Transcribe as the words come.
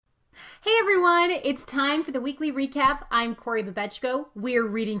Hey everyone, it's time for the weekly recap. I'm Corey Babechko. We're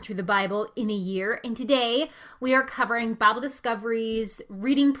reading through the Bible in a year, and today we are covering Bible Discovery's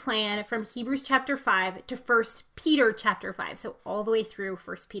reading plan from Hebrews chapter 5 to 1 Peter chapter 5, so all the way through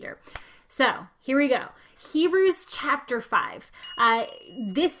 1 Peter. So here we go. Hebrews chapter 5.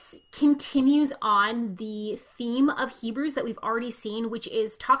 This continues on the theme of Hebrews that we've already seen, which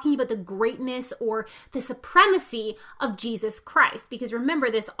is talking about the greatness or the supremacy of Jesus Christ. Because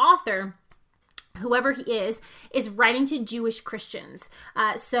remember, this author, whoever he is writing to Jewish Christians.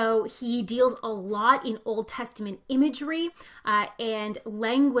 So he deals a lot in Old Testament imagery and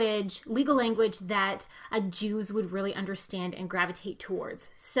language, legal language that Jews would really understand and gravitate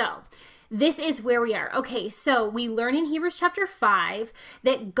towards. So this is where we are. Okay, so we learn in Hebrews chapter 5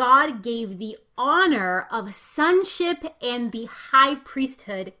 that God gave the honor of sonship and the high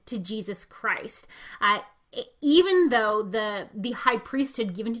priesthood to Jesus Christ. Even though the high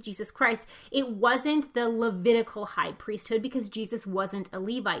priesthood given to Jesus Christ, it wasn't the Levitical high priesthood because Jesus wasn't a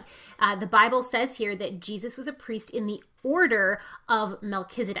Levite. The Bible says here that Jesus was a priest in the order of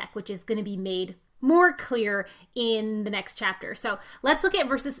Melchizedek, which is going to be made more clear in the next chapter. So let's look at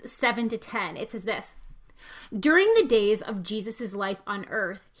verses 7 to 10. It says this: During the days of Jesus' life on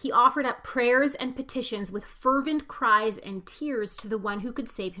earth, he offered up prayers and petitions with fervent cries and tears to the one who could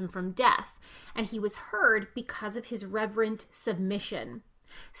save him from death, and he was heard because of his reverent submission.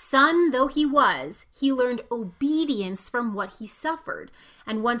 Son though he was, he learned obedience from what he suffered,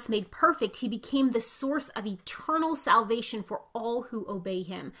 and once made perfect, he became the source of eternal salvation for all who obey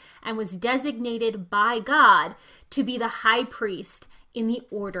him, and was designated by God to be the high priest in the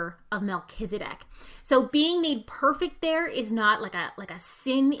order of Melchizedek. So being made perfect there is not like a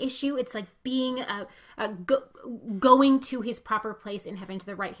sin issue. It's like being going to his proper place in heaven, to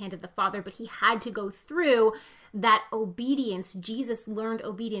the right hand of the Father. But he had to go through that obedience. Jesus learned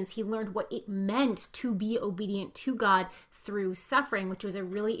obedience. He learned what it meant to be obedient to God through suffering, which was a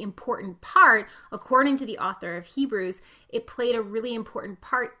really important part, according to the author of Hebrews. It played a really important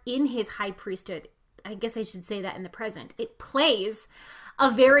part in his high priesthood. I guess I should say that in the present. It plays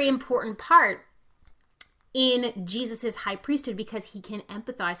a very important part in Jesus's high priesthood because he can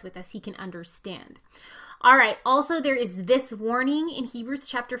empathize with us. He can understand. All right. Also, there is this warning in Hebrews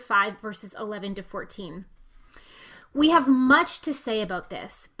chapter 5, verses 11 to 14. We have much to say about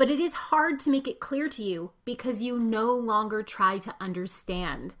this, but it is hard to make it clear to you because you no longer try to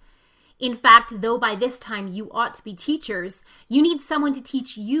understand. In fact, though by this time you ought to be teachers, you need someone to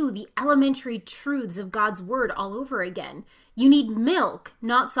teach you the elementary truths of God's word all over again. You need milk,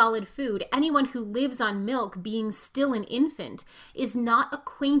 not solid food. Anyone who lives on milk, being still an infant, is not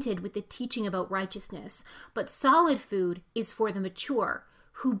acquainted with the teaching about righteousness. But solid food is for the mature,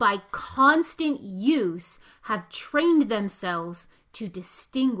 who by constant use have trained themselves to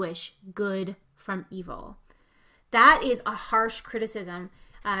distinguish good from evil. That is a harsh criticism.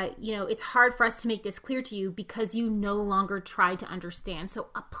 It's hard for us to make this clear to you because you no longer try to understand. So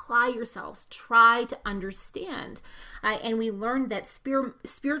apply yourselves, try to understand. And we learned that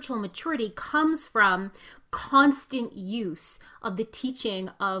spiritual maturity comes from constant use of the teaching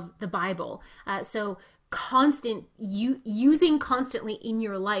of the Bible. Using constantly in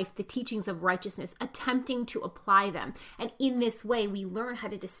your life the teachings of righteousness, attempting to apply them. And in this way, we learn how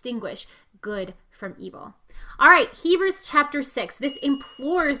to distinguish good from evil. All right, Hebrews chapter 6. This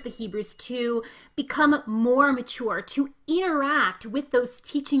implores the Hebrews to become more mature, to interact with those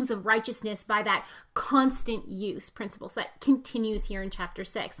teachings of righteousness by that constant use principle. So that continues here in chapter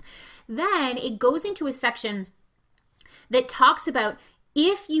 6. Then it goes into a section that talks about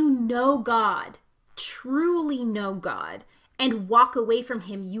if you know God, truly know God, and walk away from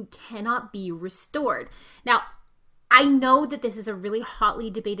him, you cannot be restored. Now, I know that this is a really hotly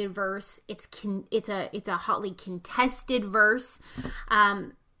debated verse. It's a hotly contested verse.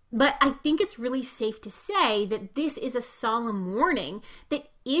 But I think it's really safe to say that this is a solemn warning that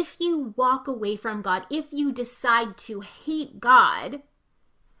if you walk away from God, if you decide to hate God,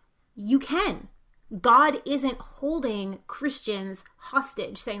 you can. God isn't holding Christians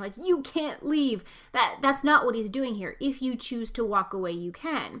hostage, saying like, you can't leave. That's not what he's doing here. If you choose to walk away, you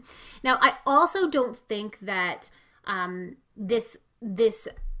can. Now, I also don't think that this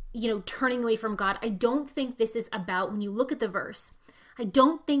turning away from God, I don't think this is about, when you look at the verse, I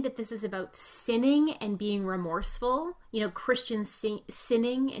don't think that this is about sinning and being remorseful, Christians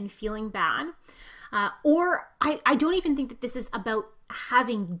sinning and feeling bad. Or I don't even think that this is about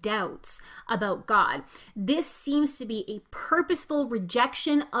having doubts about God. This seems to be a purposeful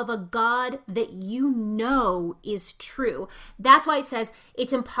rejection of a God that you know is true. That's why it says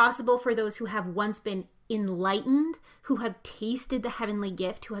it's impossible for those who have once been enlightened, who have tasted the heavenly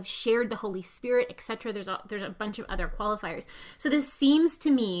gift, who have shared the Holy Spirit, etc. There's a bunch of other qualifiers. So this seems to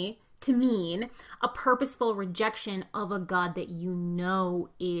me to mean a purposeful rejection of a God that you know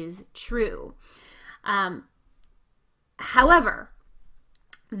is true. However,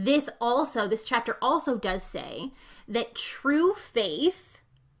 this chapter also does say that true faith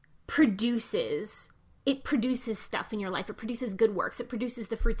produces stuff in your life. It produces good works. It produces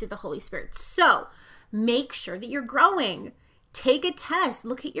the fruits of the Holy Spirit. So make sure that you're growing. Take a test.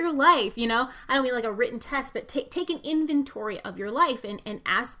 Look at your life. I don't mean like a written test, but take an inventory of your life and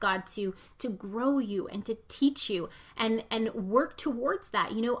ask God to grow you and to teach you and work towards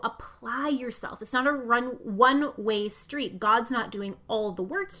that. Apply yourself. It's not a one-way street. God's not doing all the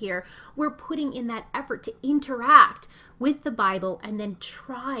work here. We're putting in that effort to interact with the Bible and then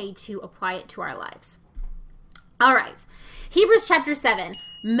try to apply it to our lives. All right. Hebrews chapter 7.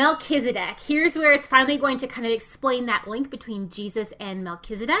 Melchizedek. Here's where it's finally going to kind of explain that link between Jesus and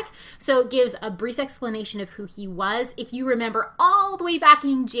Melchizedek. So it gives a brief explanation of who he was. If you remember all the way back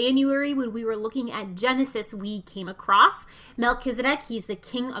in January when we were looking at Genesis, we came across Melchizedek. He's the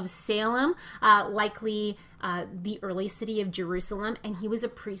king of Salem, likely the early city of Jerusalem, and he was a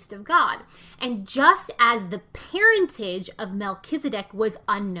priest of God. And just as the parentage of Melchizedek was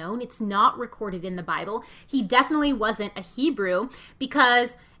unknown, it's not recorded in the Bible, he definitely wasn't a Hebrew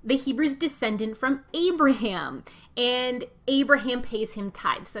because the Hebrew's descendant from Abraham, and Abraham pays him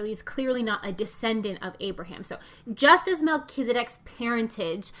tithe. So he's clearly not a descendant of Abraham. So just as Melchizedek's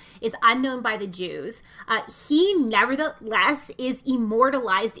parentage is unknown by the Jews, he nevertheless is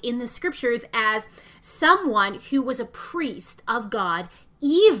immortalized in the scriptures as someone who was a priest of God,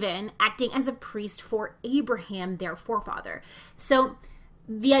 even acting as a priest for Abraham, their forefather. So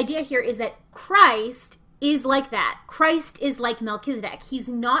the idea here is that Christ is like that. Christ is like Melchizedek. He's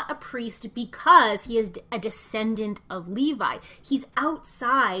not a priest because he is a descendant of Levi. He's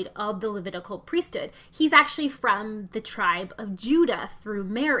outside of the Levitical priesthood. He's actually from the tribe of Judah through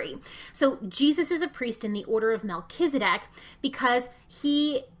Mary. So Jesus is a priest in the order of Melchizedek because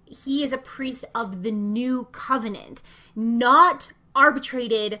he is a priest of the new covenant, not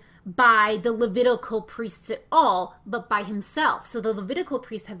arbitrated by the Levitical priests at all, but by himself. So the Levitical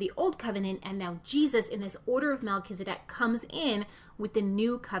priests have the old covenant, and now Jesus, in this order of Melchizedek, comes in with the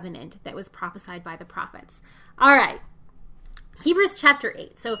new covenant that was prophesied by the prophets. All right. Hebrews chapter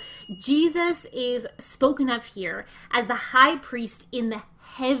 8. So Jesus is spoken of here as the high priest in the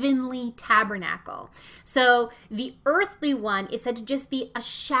heavenly tabernacle. So the earthly one is said to just be a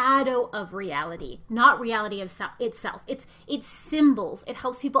shadow of reality, not reality of itself. It's symbols. It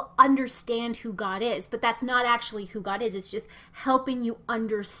helps people understand who God is, but that's not actually who God is. It's just helping you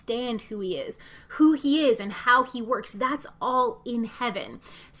understand who he is and how he works. That's all in heaven.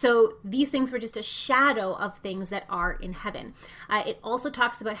 So these things were just a shadow of things that are in heaven. It also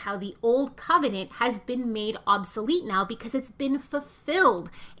talks about how the old covenant has been made obsolete now because it's been fulfilled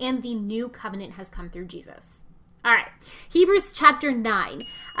and the new covenant has come through Jesus. All right, Hebrews chapter 9.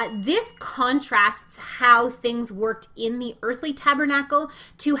 This contrasts how things worked in the earthly tabernacle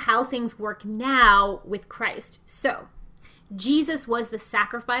to how things work now with Christ. So, Jesus was the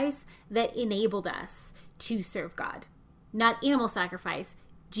sacrifice that enabled us to serve God. Not animal sacrifice,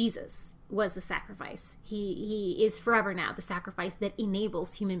 Jesus was the sacrifice. He is forever now the sacrifice that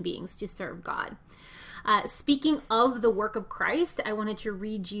enables human beings to serve God. Speaking of the work of Christ, I wanted to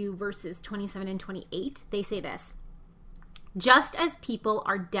read you verses 27 and 28. They say this: just as people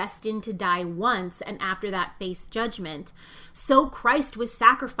are destined to die once and after that face judgment, so Christ was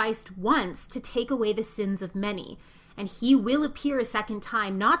sacrificed once to take away the sins of many. And he will appear a second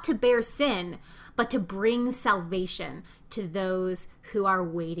time, not to bear sin, but to bring salvation to those who are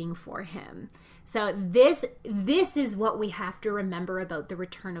waiting for him. So this is what we have to remember about the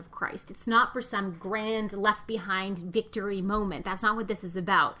return of Christ. It's not for some grand left behind victory moment. That's not what this is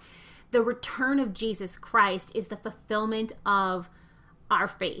about. The return of Jesus Christ is the fulfillment of our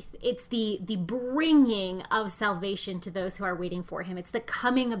faith. It's the bringing of salvation to those who are waiting for him. It's the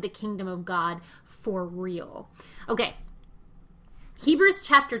coming of the kingdom of God for real. Okay. Hebrews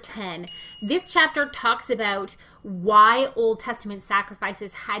chapter 10. This chapter talks about why Old Testament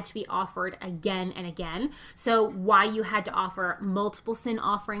sacrifices had to be offered again and again. So why you had to offer multiple sin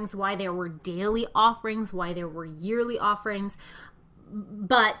offerings, why there were daily offerings, why there were yearly offerings.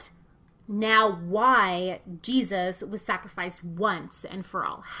 But now why Jesus was sacrificed once and for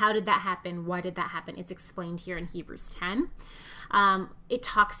all. How did that happen? Why did that happen? It's explained here in Hebrews 10. It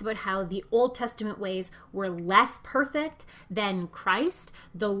talks about how the Old Testament ways were less perfect than Christ.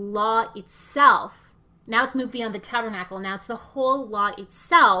 The law itself Now it's moved beyond the tabernacle. Now it's the whole law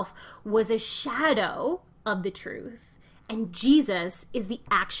itself was a shadow of the truth. And Jesus is the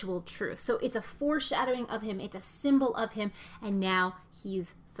actual truth. So it's a foreshadowing of him. It's a symbol of him. And now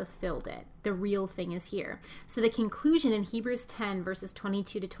he's fulfilled it. The real thing is here. So the conclusion in Hebrews 10 verses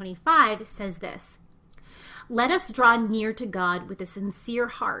 22 to 25 says this: "Let us draw near to God with a sincere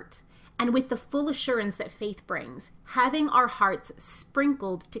heart and with the full assurance that faith brings, having our hearts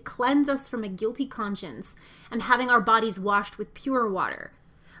sprinkled to cleanse us from a guilty conscience and having our bodies washed with pure water.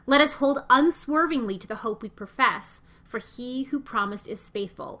 Let us hold unswervingly to the hope we profess, for he who promised is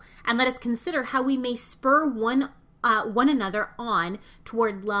faithful. And let us consider how we may spur one another on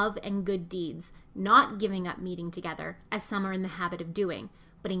toward love and good deeds, not giving up meeting together, as some are in the habit of doing,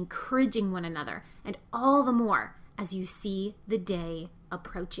 but encouraging one another, and all the more as you see the day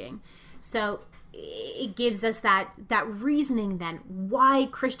approaching." So it gives us that reasoning then why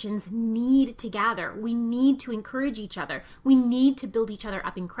Christians need to gather. We need to encourage each other. We need to build each other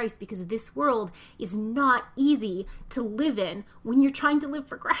up in Christ, because this world is not easy to live in when you're trying to live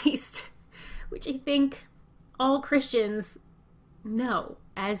for Christ, which I think all Christians know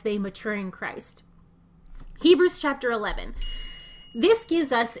as they mature in Christ. Hebrews chapter 11. This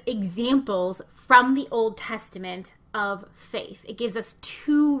gives us examples from the Old Testament of faith. It gives us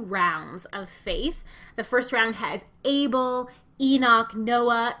 2 rounds of faith. The first round has Abel, Enoch,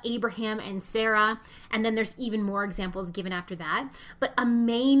 Noah, Abraham, and Sarah. And then there's even more examples given after that. But a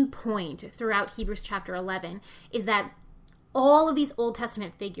main point throughout Hebrews chapter 11 is that all of these Old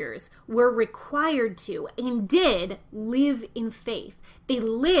Testament figures were required to and did live in faith. They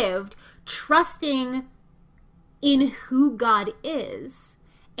lived trusting in who God is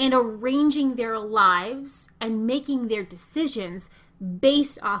and arranging their lives and making their decisions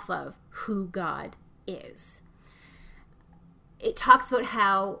based off of who God is. It talks about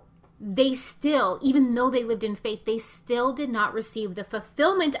how they still, even though they lived in faith, they still did not receive the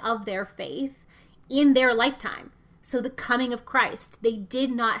fulfillment of their faith in their lifetime. So the coming of Christ, they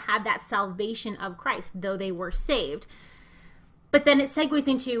did not have that salvation of Christ, though they were saved. But then it segues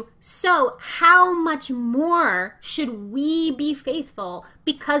into, so how much more should we be faithful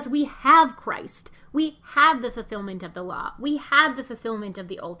because we have Christ? We have the fulfillment of the law. We have the fulfillment of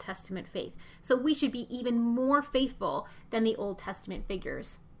the Old Testament faith. So we should be even more faithful than the Old Testament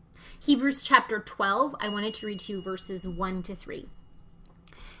figures. Hebrews chapter 12, I wanted to read to you verses 1 to 3.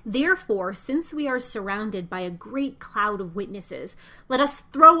 "Therefore, since we are surrounded by a great cloud of witnesses, let us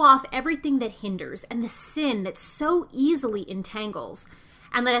throw off everything that hinders and the sin that so easily entangles,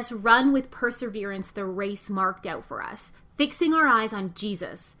 and let us run with perseverance the race marked out for us, fixing our eyes on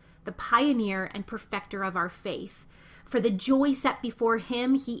Jesus, the pioneer and perfecter of our faith. For the joy set before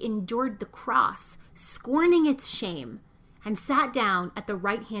him, he endured the cross, scorning its shame, and sat down at the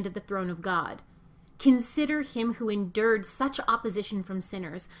right hand of the throne of God. Consider him who endured such opposition from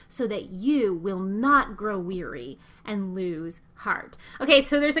sinners, so that you will not grow weary and lose heart." Okay,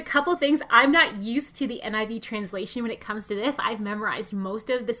 so there's a couple things. I'm not used to the NIV translation when it comes to this. I've memorized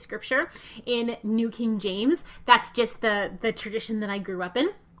most of the scripture in New King James. That's just the tradition that I grew up in.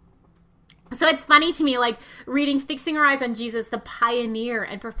 So it's funny to me, like reading "fixing our eyes on Jesus, the pioneer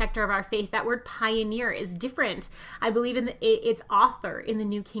and perfecter of our faith." That word pioneer is different. I believe in its author in the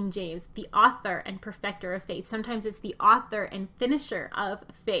New King James, the author and perfecter of faith. Sometimes it's the author and finisher of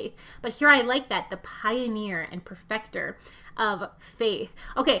faith. But here I like that, the pioneer and perfecter of faith.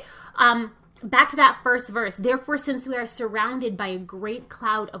 Okay, back to that first verse. "Therefore, since we are surrounded by a great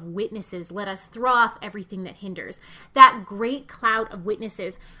cloud of witnesses, let us throw off everything that hinders." That great cloud of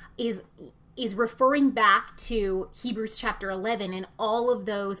witnesses is referring back to Hebrews chapter 11 and all of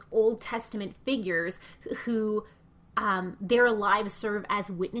those Old Testament figures who their lives serve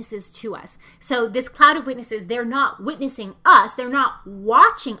as witnesses to us. So this cloud of witnesses, they're not witnessing us, they're not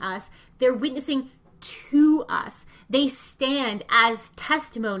watching us, they're witnessing to us. They stand as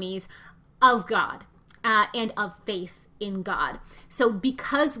testimonies of God and of faith in God. So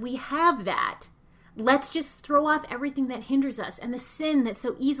because we have that, let's just throw off everything that hinders us and the sin that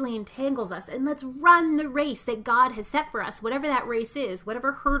so easily entangles us, and let's run the race that God has set for us, whatever that race is,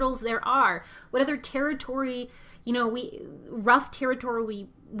 whatever hurdles there are, whatever territory, rough territory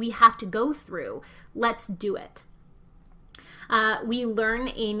we have to go through. Let's do it. We learn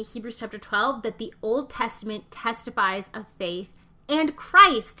in Hebrews chapter 12 that the Old Testament testifies of faith and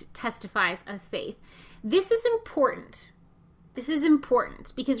Christ testifies of faith. This is important. This is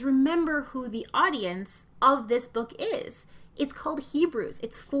important because remember who the audience of this book is. It's called Hebrews.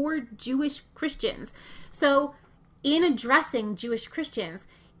 It's for Jewish Christians. So in addressing Jewish Christians,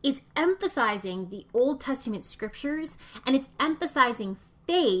 it's emphasizing the Old Testament scriptures and it's emphasizing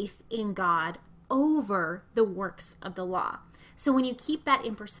faith in God over the works of the law. So when you keep that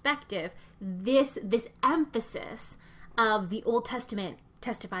in perspective, this emphasis of the Old Testament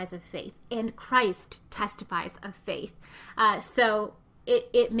testifies of faith, and Christ testifies of faith. So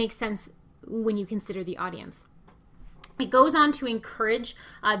it makes sense when you consider the audience. It goes on to encourage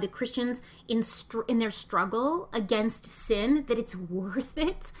the Christians in their struggle against sin, that it's worth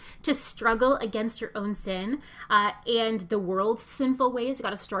it to struggle against your own sin and the world's sinful ways. You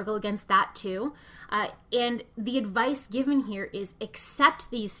got to struggle against that too. And the advice given here is accept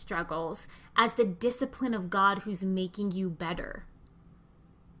these struggles as the discipline of God who's making you better.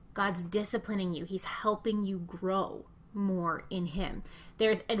 God's disciplining you. He's helping you grow more in Him.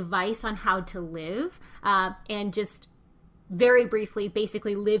 There's advice on how to live and just very briefly,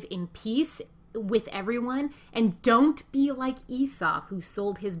 basically live in peace with everyone, and don't be like Esau, who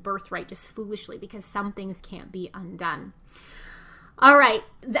sold his birthright just foolishly, because some things can't be undone. All right,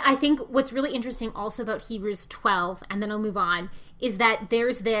 I think what's really interesting also about Hebrews 12, and then I'll move on, is that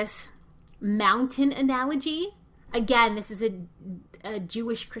there's this mountain analogy. Again, this is a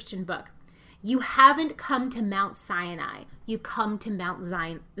Jewish Christian book. You haven't come to Mount Sinai, you've come to Mount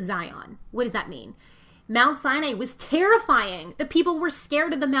Zion. What does that mean? Mount Sinai was terrifying. The people were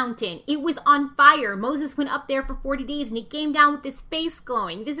scared of the mountain. It was on fire. Moses went up there for 40 days and he came down with his face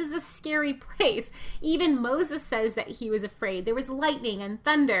glowing. This is a scary place. Even Moses says that he was afraid. There was lightning and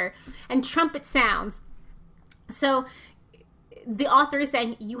thunder and trumpet sounds. So the author is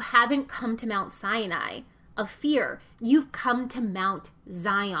saying, you haven't come to Mount Sinai of fear. You've come to Mount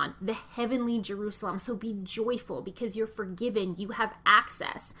Zion, the heavenly Jerusalem. So be joyful because you're forgiven. You have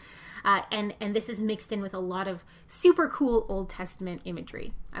access. And this is mixed in with a lot of super cool Old Testament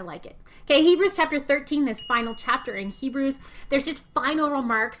imagery. I like it. Okay, Hebrews chapter 13, this final chapter in Hebrews. There's just final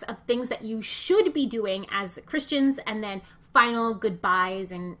remarks of things that you should be doing as Christians, and then final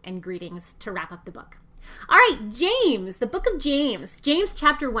goodbyes and greetings to wrap up the book. All right, James, the book of James, James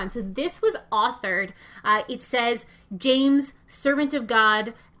chapter 1. So this was authored, it says, James, servant of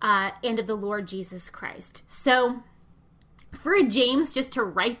God and of the Lord Jesus Christ. So for James just to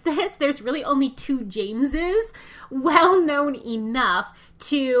write this, there's really only two Jameses, well known enough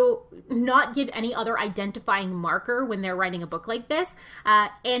to not give any other identifying marker when they're writing a book like this.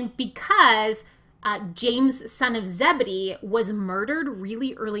 And because James, son of Zebedee, was murdered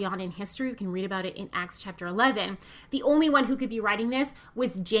really early on in history. We can read about it in Acts chapter 11. The only one who could be writing this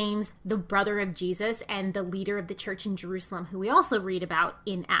was James, the brother of Jesus and the leader of the church in Jerusalem, who we also read about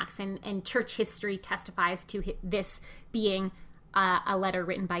in Acts. And church history testifies to this being a letter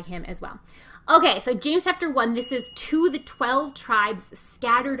written by him as well. Okay, so James chapter 1, this is to the 12 tribes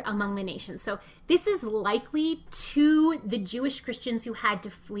scattered among the nations. So this is likely to the Jewish Christians who had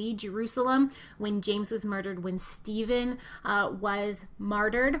to flee Jerusalem when James was murdered, when Stephen was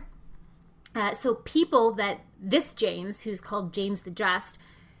martyred. So people that this James, who's called James the Just,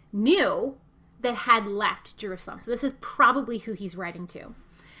 knew that had left Jerusalem. So this is probably who he's writing to.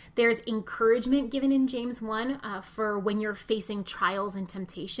 There's encouragement given in James 1 for when you're facing trials and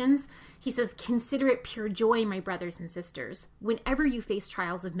temptations. He says, consider it pure joy, my brothers and sisters, whenever you face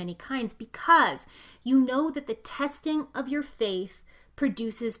trials of many kinds, because you know that the testing of your faith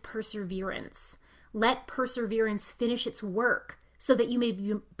produces perseverance. Let perseverance finish its work so that you may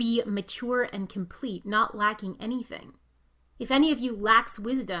be mature and complete, not lacking anything. If any of you lacks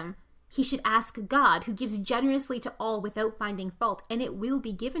wisdom, he should ask God, who gives generously to all without finding fault, and it will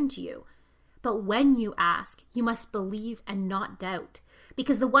be given to you. But when you ask, you must believe and not doubt,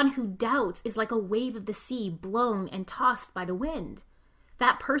 because the one who doubts is like a wave of the sea blown and tossed by the wind.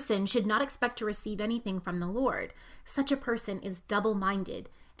 That person should not expect to receive anything from the Lord. Such a person is double-minded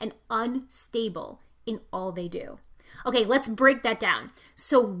and unstable in all they do. Okay, let's break that down.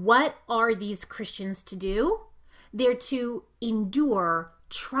 So what are these Christians to do? They're to endure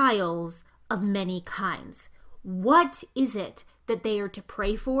trials of many kinds. What is it that they are to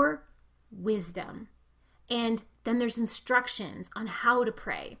pray for? Wisdom. And then there's instructions on how to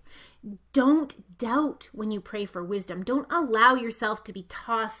pray. Don't doubt when you pray for wisdom. Don't allow yourself to be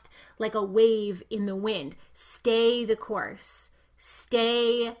tossed like a wave in the wind. Stay the course.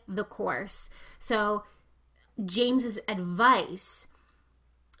 Stay the course. So James's advice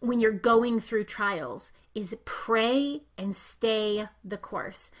when you're going through trials is pray and stay the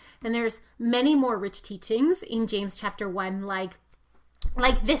course. And there's many more rich teachings in James chapter 1, like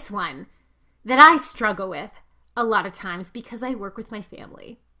this one that I struggle with a lot of times because I work with my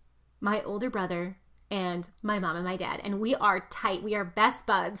family, my older brother and my mom and my dad, and we are tight. We are best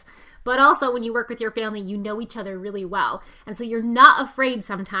buds. But also when you work with your family, you know each other really well. And so you're not afraid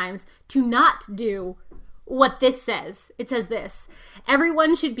sometimes to not do what this says. It says this: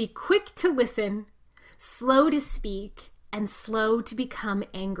 everyone should be quick to listen, slow to speak, and slow to become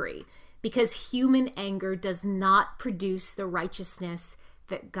angry, because human anger does not produce the righteousness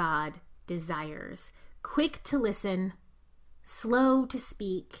that God desires. Quick to listen, slow to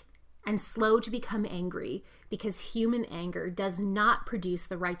speak, and slow to become angry, because human anger does not produce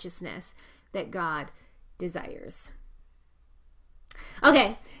the righteousness that God desires.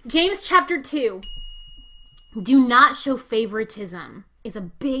 Okay, James chapter 2. Do not show favoritism is a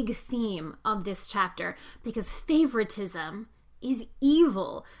big theme of this chapter, because favoritism is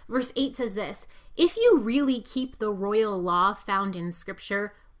evil. Verse 8 says this: if you really keep the royal law found in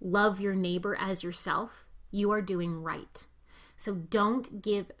Scripture, love your neighbor as yourself, you are doing right. So don't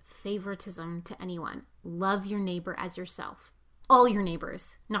give favoritism to anyone. Love your neighbor as yourself. All your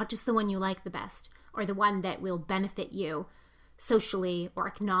neighbors, not just the one you like the best or the one that will benefit you socially or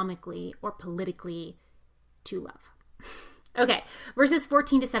economically or politically to love. Okay, verses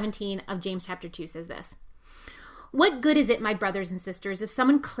 14 to 17 of James chapter 2 says this: what good is it, my brothers and sisters, if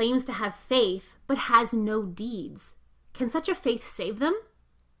someone claims to have faith but has no deeds? Can such a faith save them?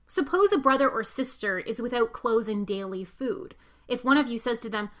 Suppose a brother or sister is without clothes and daily food. If one of you says to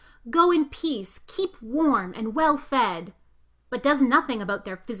them, go in peace, keep warm and well fed, but does nothing about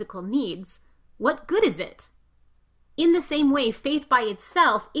their physical needs, what good is it? In the same way, faith by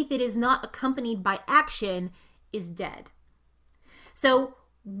itself, if it is not accompanied by action, is dead. So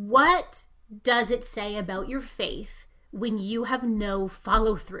what does it say about your faith when you have no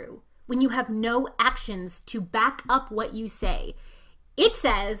follow through, when you have no actions to back up what you say? It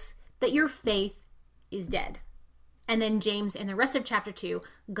says that your faith is dead. And then James, in the rest of chapter 2,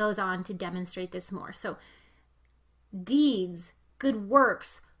 goes on to demonstrate this more. So deeds, good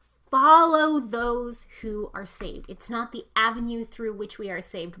works, follow those who are saved. It's not the avenue through which we are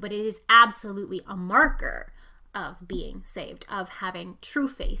saved, but it is absolutely a marker of being saved, of having true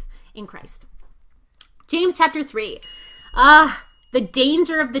faith in Christ. James chapter 3. The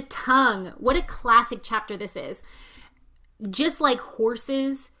danger of the tongue. What a classic chapter this is. Just like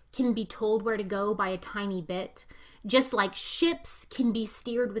horses can be told where to go by a tiny bit, just like ships can be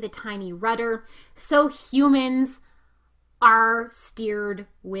steered with a tiny rudder, so humans are steered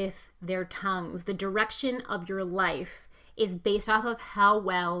with their tongues. The direction of your life is based off of how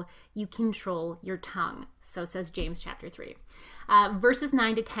well you control your tongue. So says James chapter 3. Verses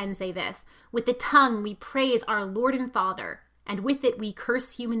 9 to 10 say this: with the tongue we praise our Lord and Father, and with it we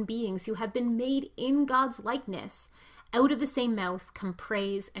curse human beings who have been made in God's likeness. Out of the same mouth come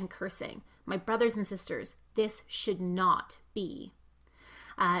praise and cursing. My brothers and sisters, this should not be.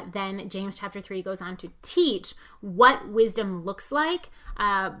 Then James chapter 3 goes on to teach what wisdom looks like.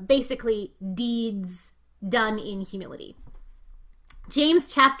 Basically, deeds done in humility.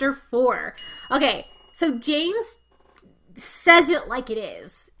 James chapter 4. Okay, so James says it like it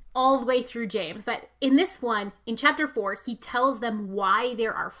is all the way through James. But in this one, in chapter 4, he tells them why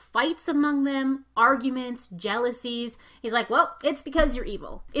there are fights among them, arguments, jealousies. He's like, well, it's because you're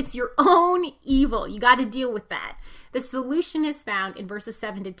evil. It's your own evil. You got to deal with that. The solution is found in verses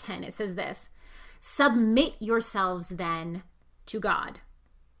 7 to 10. It says this: submit yourselves then to God.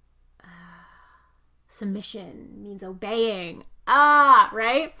 Submission means obeying.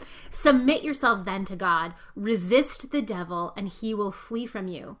 Right? Submit yourselves then to God. Resist the devil, and he will flee from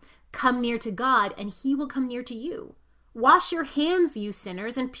you. Come near to God, and he will come near to you. Wash your hands, you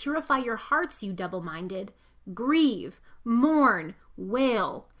sinners, and purify your hearts, you double-minded. Grieve, mourn,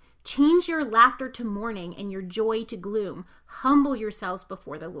 wail. Change your laughter to mourning and your joy to gloom. Humble yourselves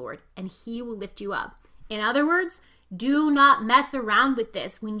before the Lord, and he will lift you up. In other words, do not mess around with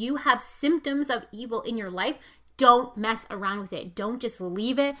this. When you have symptoms of evil in your life, don't mess around with it. Don't just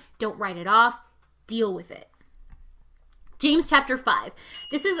leave it. Don't write it off. Deal with it. James chapter 5.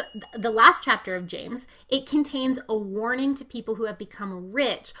 This is the last chapter of James. It contains a warning to people who have become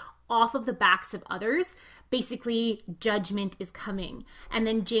rich off of the backs of others. Basically, judgment is coming. And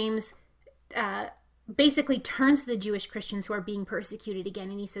then James basically turns to the Jewish Christians who are being persecuted again,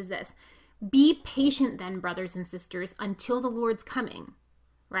 and he says this: be patient then, brothers and sisters, until the Lord's coming.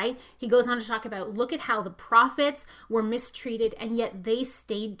 Right? He goes on to talk about, look at how the prophets were mistreated, and yet they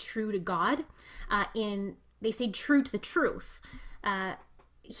stayed true to God, they stayed true to the truth.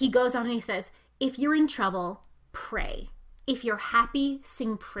 He goes on and he says, if you're in trouble, pray. If you're happy,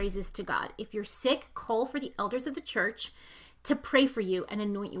 sing praises to God. If you're sick, call for the elders of the church to pray for you and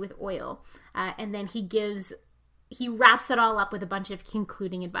anoint you with oil. And then he wraps it all up with a bunch of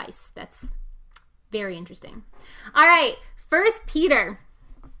concluding advice. That's very interesting. All right, 1 Peter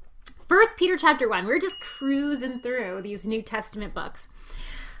chapter 1. We're just cruising through these New Testament books.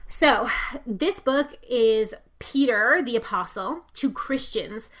 So this book is Peter, the apostle, to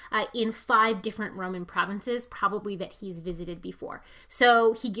Christians in 5 different Roman provinces, probably that he's visited before.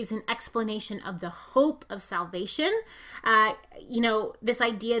 So he gives an explanation of the hope of salvation. This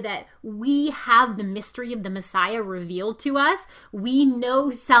idea that we have the mystery of the Messiah revealed to us. We know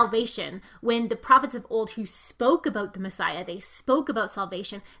salvation. When the prophets of old who spoke about the Messiah, they spoke about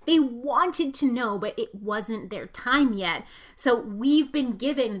salvation. They wanted to know, but it wasn't their time yet. So we've been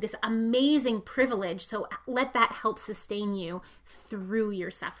given this amazing privilege. So let that help sustain you through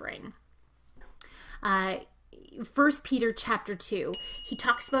your suffering. 1 Peter chapter 2, he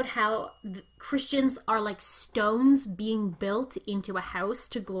talks about how Christians are like stones being built into a house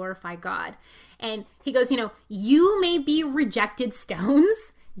to glorify God. And he goes, you may be rejected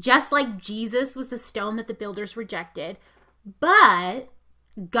stones, just like Jesus was the stone that the builders rejected, but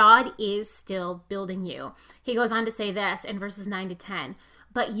God is still building you. He goes on to say this in verses 9 to 10,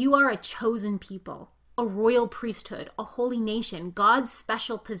 but you are a chosen people, a royal priesthood, a holy nation, God's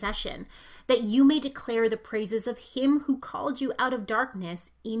special possession, that you may declare the praises of him who called you out of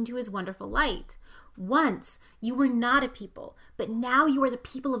darkness into his wonderful light. Once you were not a people, but now you are the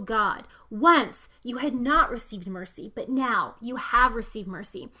people of God. Once you had not received mercy, but now you have received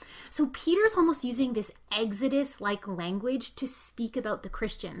mercy. So Peter's almost using this Exodus-like language to speak about the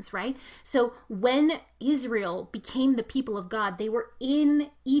Christians, right? So when Israel became the people of God, they were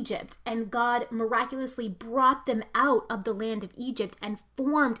in Egypt, and God miraculously brought them out of the land of Egypt and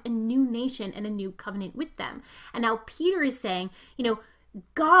formed a new nation and a new covenant with them. And now Peter is saying,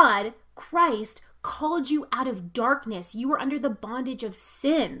 God, Christ, called you out of darkness. You were under the bondage of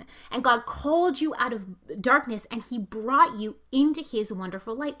sin, and God called you out of darkness, and he brought you into his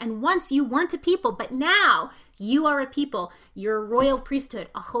wonderful light. And once you weren't a people, but now you are a people. You're a royal priesthood,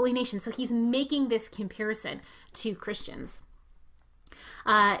 a holy nation. So he's making this comparison to Christians.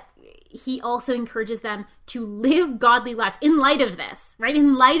 He also encourages them to live godly lives in light of this, right?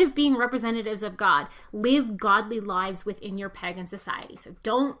 In light of being representatives of God, live godly lives within your pagan society. So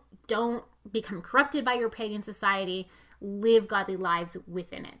don't become corrupted by your pagan society. Live godly lives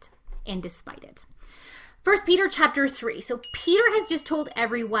within it and despite it. 1 Peter chapter 3. So Peter has just told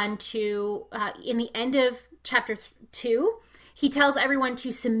everyone to, in the end of chapter 2, he tells everyone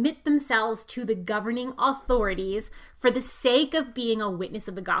to submit themselves to the governing authorities for the sake of being a witness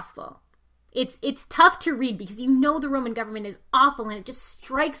of the gospel. It's tough to read because the Roman government is awful, and it just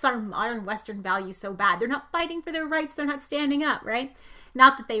strikes our modern Western values so bad. They're not fighting for their rights. They're not standing up, right?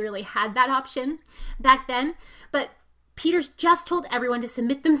 Not that they really had that option back then, but Peter's just told everyone to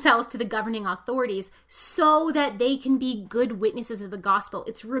submit themselves to the governing authorities so that they can be good witnesses of the gospel.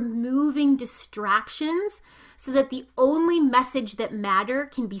 It's removing distractions so that the only message that matter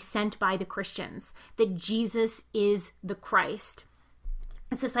can be sent by the Christians, that Jesus is the Christ.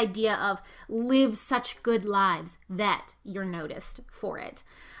 It's this idea of live such good lives that you're noticed for it.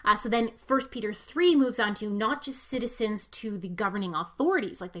 So then 1 Peter 3 moves on to not just citizens to the governing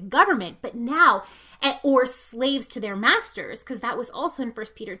authorities like the government, but now, or slaves to their masters, because that was also in 1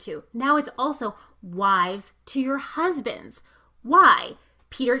 Peter 2. Now it's also wives to your husbands. Why?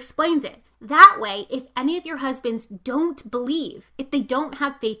 Peter explains it. That way, if any of your husbands don't believe, if they don't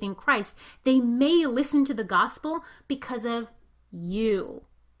have faith in Christ, they may listen to the gospel because of you.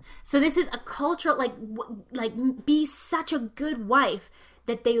 So this is a cultural, like be such a good wife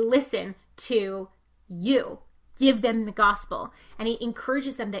that they listen to you. Give them the gospel. And he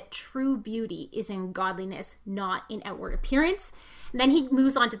encourages them that true beauty is in godliness, not in outward appearance. And then he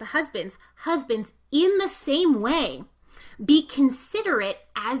moves on to the husbands. Husbands, in the same way, be considerate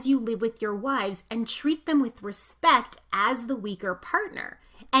as you live with your wives and treat them with respect as the weaker partner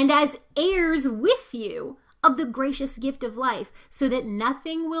and as heirs with you of the gracious gift of life, so that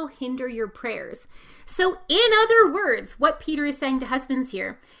nothing will hinder your prayers. So in other words, what Peter is saying to husbands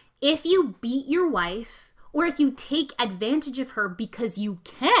here, if you beat your wife, or if you take advantage of her because you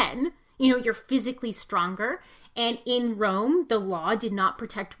can, you're physically stronger, and in Rome, the law did not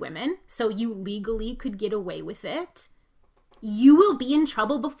protect women, so you legally could get away with it, you will be in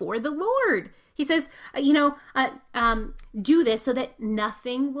trouble before the Lord. He says, do this so that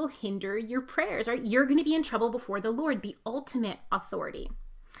nothing will hinder your prayers, right? You're going to be in trouble before the Lord, the ultimate authority.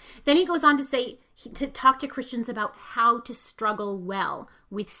 Then he goes on to say, to talk to Christians about how to struggle well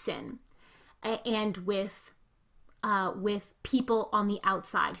with sin and with people on the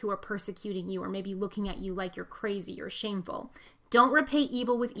outside who are persecuting you or maybe looking at you like you're crazy or shameful. Don't repay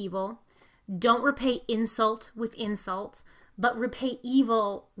evil with evil. Don't repay insult with insult, but repay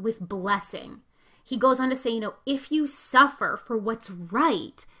evil with blessing. He goes on to say, if you suffer for what's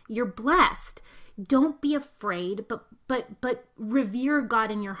right, you're blessed. Don't be afraid, but but revere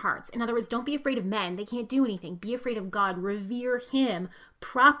God in your hearts. In other words, don't be afraid of men. They can't do anything. Be afraid of God. Revere him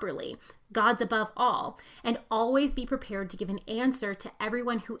properly. God's above all. And always be prepared to give an answer to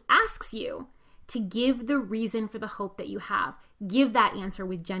everyone who asks you to give the reason for the hope that you have. Give that answer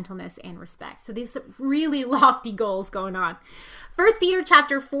with gentleness and respect. So these really lofty goals going on. 1 Peter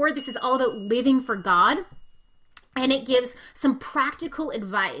chapter 4, this is all about living for God. And it gives some practical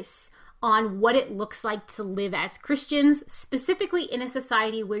advice on what it looks like to live as Christians, specifically in a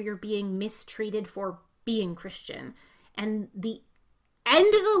society where you're being mistreated for being Christian. And the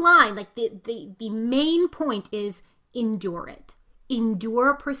end of the line, like the main point is endure it.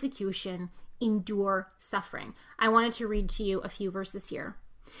 Endure persecution, endure suffering. I wanted to read to you a few verses here.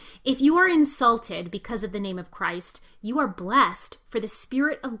 If you are insulted because of the name of Christ, you are blessed, for the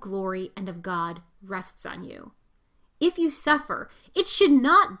Spirit of glory and of God rests on you. If you suffer, it should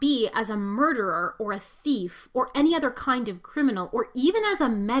not be as a murderer or a thief or any other kind of criminal or even as a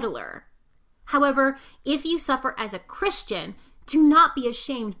meddler. However, if you suffer as a Christian, do not be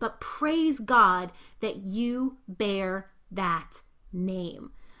ashamed, but praise God that you bear that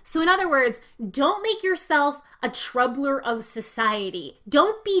name. So in other words, don't make yourself a troubler of society.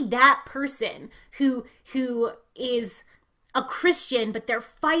 Don't be that person who is a Christian, but they're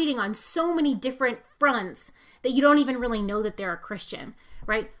fighting on so many different fronts that you don't even really know that they're a Christian,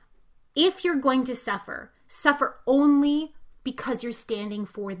 right? If you're going to suffer, suffer only because you're standing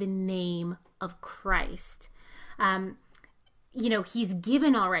for the name of Christ. He's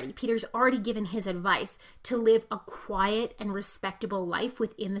given already, Peter's already given his advice to live a quiet and respectable life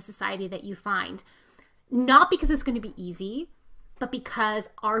within the society that you find. Not because it's going to be easy, but because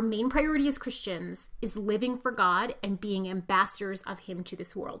our main priority as Christians is living for God and being ambassadors of him to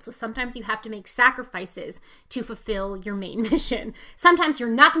this world. So sometimes you have to make sacrifices to fulfill your main mission. Sometimes you're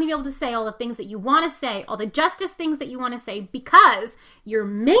not going to be able to say all the things that you want to say, all the justice things that you want to say, because your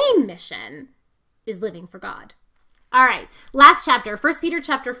main mission is living for God. All right, last chapter, 1 Peter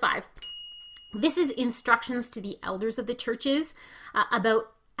chapter 5. This is instructions to the elders of the churches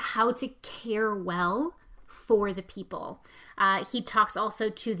about how to care well for the people. He talks also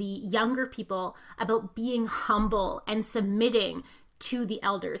to the younger people about being humble and submitting to the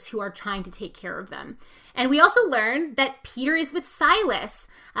elders who are trying to take care of them. And we also learn that Peter is with Silas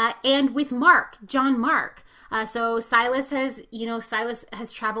and with Mark, John Mark. So Silas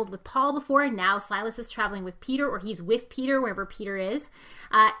has traveled with Paul before, and now Silas is traveling with Peter, or he's with Peter wherever Peter is.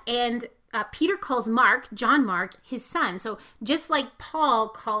 And Peter calls Mark, John Mark, his son. So just like Paul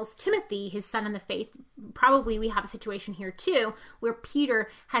calls Timothy his son in the faith, probably we have a situation here too, where Peter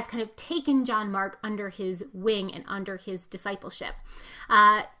has kind of taken John Mark under his wing and under his discipleship.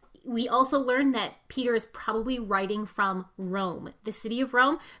 We also learn that Peter is probably writing from Rome, the city of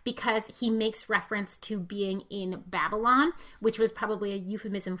Rome, because he makes reference to being in Babylon, which was probably a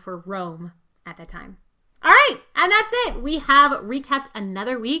euphemism for Rome at that time. All right, and that's it. We have recapped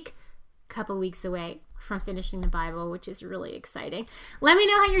another week, a couple weeks away from finishing the Bible, which is really exciting. Let me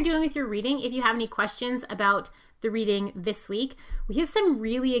know how you're doing with your reading. If you have any questions about the reading this week, we have some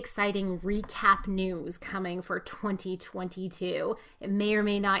really exciting recap news coming for 2022. It may or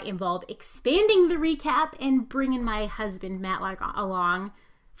may not involve expanding the recap and bringing my husband Matlock along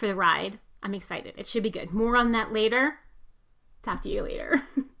for the ride. I'm excited. It should be good. More on that later. Talk to you later.